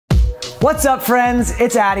What's up, friends?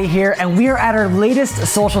 It's Addy here, and we are at our latest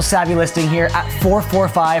social savvy listing here at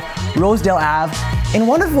 445 Rosedale Ave in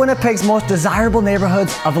one of Winnipeg's most desirable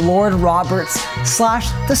neighborhoods of Lord Roberts /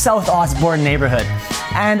 the South Osborne neighborhood.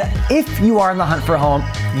 And if you are in the hunt for a home,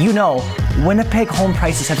 you know Winnipeg home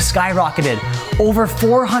prices have skyrocketed, over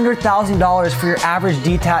 $400,000 for your average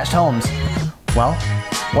detached homes. Well,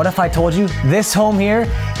 what if I told you this home here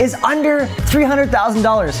is under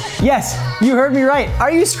 $300,000? Yes, you heard me right. Are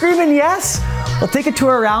you screaming yes? Well, take a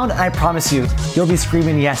tour around and I promise you, you'll be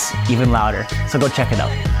screaming yes even louder. So go check it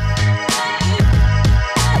out.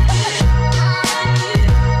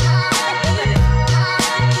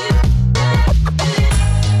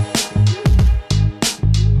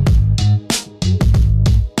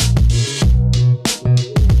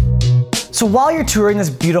 So while you're touring this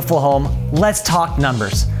beautiful home, let's talk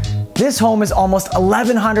numbers. This home is almost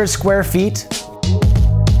 1,100 square feet.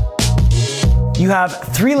 You have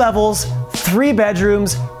 3 levels, 3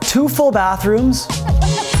 bedrooms, 2 full bathrooms.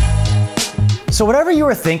 So whatever you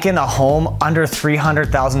were thinking a home under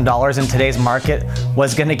 $300,000 in today's market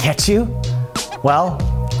was gonna get you, well,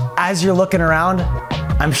 as you're looking around,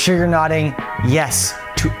 I'm sure you're nodding yes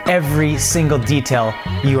to every single detail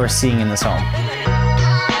you are seeing in this home.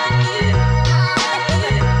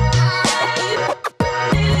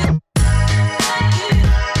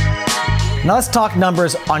 Now let's talk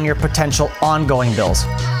numbers on your potential ongoing bills.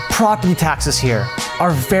 Property taxes here are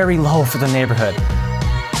very low for the neighborhood.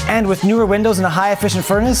 And with newer windows and a high efficient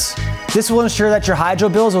furnace, this will ensure that your hydro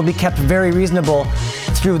bills will be kept very reasonable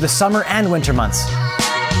through the summer and winter months.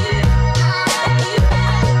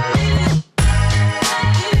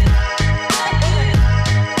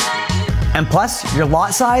 And plus, your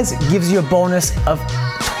lot size gives you a bonus of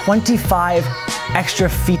 25 extra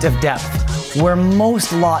feet of depth. Where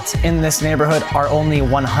most lots in this neighborhood are only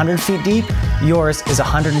 100 feet deep, yours is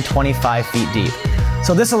 125 feet deep.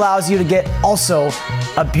 So this allows you to get also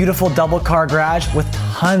a beautiful double car garage with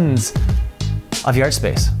tons of yard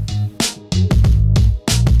space.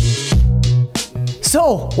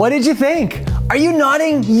 So, what did you think? Are you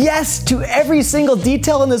nodding yes to every single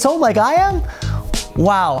detail in this home like I am?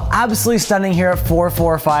 Wow, absolutely stunning here at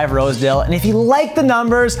 445 Rosedale. And if you like the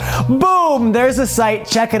numbers, boom, there's the site.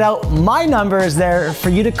 Check it out. My number is there for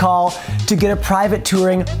you to call to get a private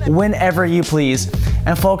touring whenever you please.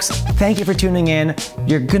 And folks, thank you for tuning in.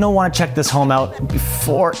 You're gonna wanna check this home out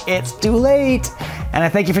before it's too late. And I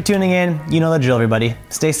thank you for tuning in. You know the drill, everybody.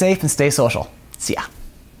 Stay safe and stay social. See ya.